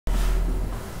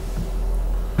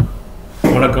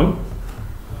வணக்கம்.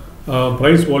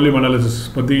 Price volume analysis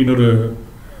பற்றி இன்னொரு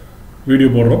வீடியோ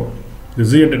போடுறோம்.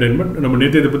 ஜி என்டர்டெயின்மெண்ட் நம்ம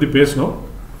நேற்று இதை பற்றி பேசினோம்.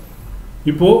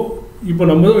 இப்போ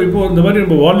இந்த மாதிரி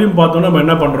நம்ம வால்யூம் பார்த்தோன்னா நம்ம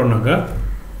என்ன பண்ணுறோம்னாக்கா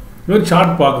இந்த மாதிரி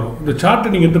சார்ட் பார்க்குறோம். இந்த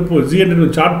சார்ட்டை நீங்கள் எடுத்து ஜி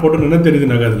என்டர்டெயின்மெண்ட் சார்ட் போட்டோன்னு என்ன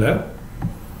தெரியுதுனாக்கா அதில்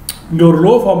இங்கே ஒரு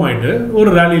லோ ஃபார்ம் ஆகிட்டு ஒரு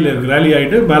ரேலியில் இருக்குது, ரேலி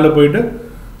ஆகிட்டு மேலே போயிட்டு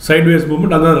சைட்வேஸ்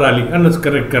மூவ்மெண்ட், அதான் ரேலி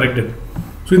அண்ட் கரெக்டட்.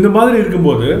 ஸோ இந்த மாதிரி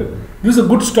இருக்கும்போது this is a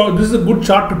good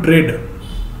chart to trade.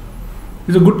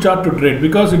 It's a good chart to trade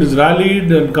because it is rallied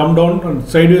and come down and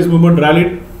sideways movement rallied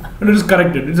and it is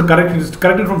corrected. It's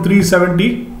corrected from 370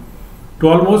 to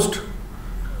almost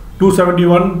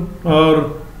 271 or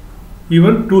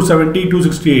even 270,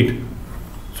 268.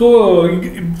 So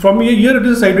from here it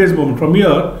is a sideways movement. From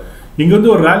here இங்கே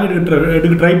வந்து ஒரு rally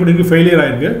எடுக்க try பண்ணி failure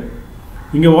ஆகிருக்கு.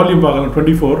 இங்கே volume பார்க்கலாம்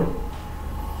 24,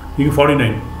 இங்கே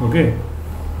 49, okay,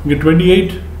 இங்கே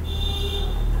 28,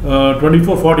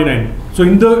 24, 49. So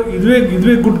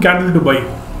இதுவே good candle to buy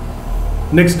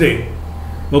next day.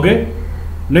 Okay,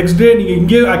 next day நீங்கள்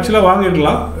இங்கே ஆக்சுவலாக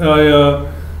வாங்கிருக்கலாம்.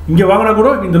 இங்கே வாங்கினா கூட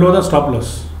இந்த லோ தான் stop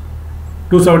loss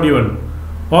 271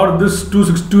 or this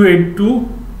 282,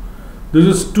 this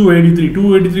is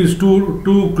 283 is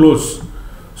too close.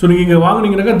 So நீங்கள் இங்கே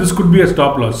வாங்கினீங்கன்னாக்கா this could be a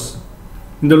stop loss.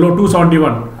 இந்த லோ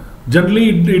 271 generally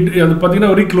அது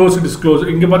பார்த்தீங்கன்னா very close, it is close.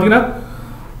 இங்கே பார்த்தீங்கன்னா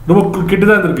ரொம்ப கிட்ட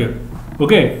தான் இருக்கு.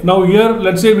 Okay, now here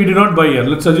let's say we did not buy here.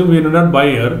 Let's assume we did not buy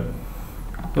here.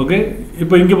 Okay,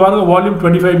 இப்போ இங்கே பாருங்க volume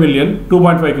 25 million,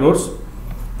 2.5 crores.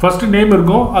 First name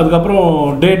இருக்கும், அதுக்கப்புறம்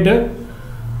date,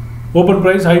 open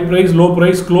price, high price, low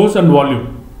price, close and volume.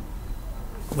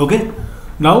 Okay,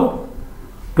 now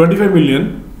 25 million,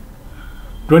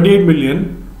 28 million,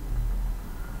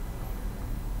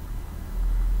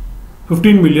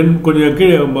 15 million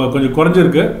கொஞ்சம்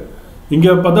குறைஞ்சிருக்கு. இங்கே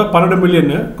பார்த்தா 12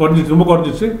 million குறைஞ்சிச்சு, ரொம்ப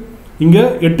குறைஞ்சிச்சு. இங்கே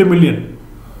 8 மில்லியன்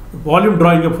வால்யூம் ட்ரா.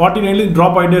 இங்கே 49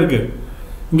 ட்ராப் ஆகிட்டே இருக்குது.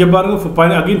 இங்கே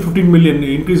பாருங்கள் அகெயின் 15 மில்லியன்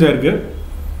இன்க்ரீஸ் ஆகிருக்கு.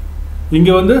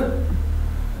 இங்கே வந்து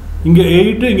இங்கே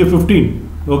 8, இங்கே 15.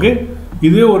 ஓகே,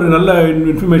 இதே ஒரு நல்ல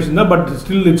இன்ஃபர்மேஷன் தான், but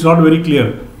still it's not very clear.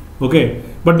 Okay,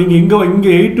 but நீங்கள்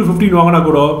இங்கே 8 to 15 வாங்கினா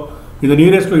கூட இந்த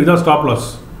நியரஸ்ட் இதுதான் ஸ்டாப் லாஸ்.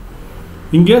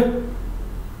 இங்கே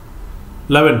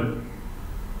 11,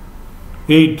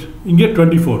 8, இங்கே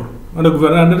 24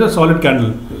 and a solid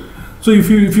candle. So if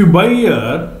you buy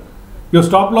here, your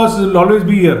stop loss will always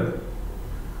be here.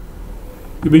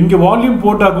 இப்போ இங்கே வால்யூம்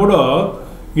போட்டால் கூட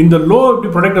இந்த லோ எப்படி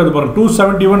ப்ரொடெக்ட் ஆகுது பாருங்கள்,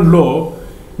 271 லோ,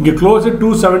 இங்கே க்ளோஸ்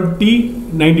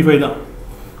 270.95 தான்.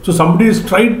 So somebody is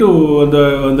try to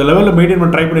அந்த லெவலில் மெயின்டைன்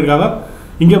பண்ண ட்ரை பண்ணியிருக்காங்க.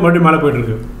 இங்கே மறுபடியும் மேலே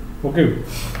போயிட்டுருக்கு. Okay,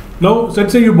 no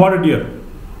set say you bought it year.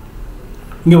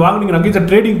 இங்கே வாங்கினீங்க அங்கே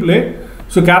ட்ரேடிங் பிளே.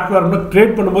 ஸோ கேப்டலாக இருக்கணும்,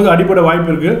 ட்ரேட் பண்ணும்போது அடிப்படை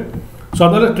வாய்ப்பு இருக்குது. ஸோ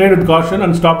அதனால் trade with caution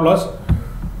and stop loss.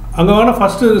 அங்கே வாங்கினா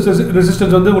ஃபஸ்ட்டு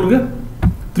ரெசிஸ்டன்ஸ் வந்து உங்களுக்கு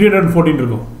 314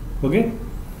 இருக்கும். Okay,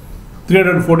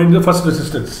 314 first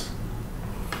resistance.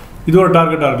 இது ஒரு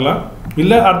டார்கெட்டாக இருக்கலாம்.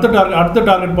 இல்லை அடுத்த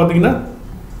டார்கெட் பார்த்தீங்கன்னா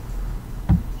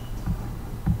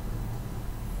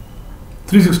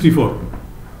 364.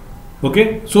 Okay,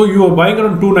 so you are buying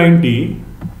around 290.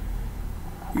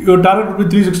 Your target would be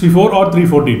 364 or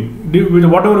 314.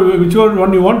 Whichever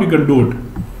one you want, you can do it.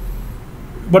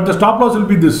 But the stop loss will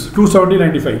be this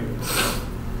 270.95.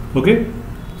 Okay,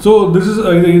 so this is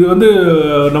இது வந்து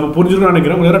நம்ம புரிஞ்சுக்கணும்னு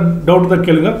நினைக்கிறேன். வேறு doubt தான்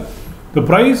கேளுங்க. The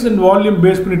price and volume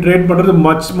base பண்ணி trade பண்ணுறது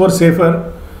much more safer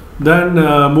than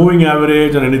moving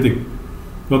average and anything.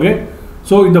 Okay,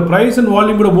 so இந்த price and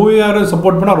volume கூட மூவிங் ஆவரேஜ்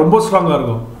சப்போர்ட் பண்ணால் ரொம்ப ஸ்ட்ராங்காக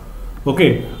இருக்கும். ஓகே,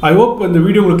 ஐ ஹோப் இந்த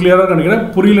வீடியோ உங்களுக்கு கிளியராக நினைக்கிறேன்.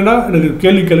 புரியலன்னா எனக்கு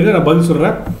கேள்வி கேளுங்க, நான் பதில்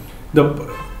சொல்கிறேன். இந்த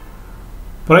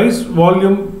ப்ரைஸ்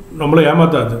வால்யூம் நம்மளை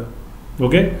ஏமாத்தாது.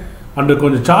 ஓகே, அண்டு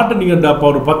கொஞ்சம் சார்ட்டை நீங்கள் இப்போ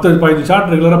ஒரு 10-15 சார்ட்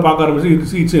ரெகுலராக பார்க்க ஆரம்பிச்சு.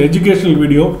 இட்ஸ் எஜுகேஷனல்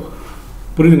வீடியோ,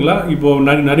 புரியுதுங்களா?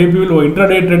 இப்போது நிறைய பேர்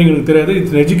இன்ட்ராடே ட்ரேடிங் எனக்கு தெரியாது.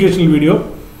 It's educational video.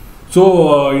 ஸோ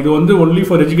இது வந்து ஒன்லி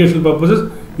ஃபார் எஜுகேஷனல் பர்பஸஸ்.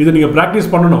 இதை நீங்கள் ப்ராக்டிஸ்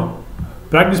பண்ணணும்.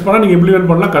 ப்ராக்டிஸ் பண்ணால் நீங்கள் இம்ப்ளிமெண்ட்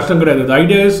பண்ணலாம், கஷ்டம் கிடையாது. The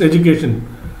idea is education.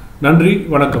 நன்றி,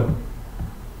 வணக்கம்.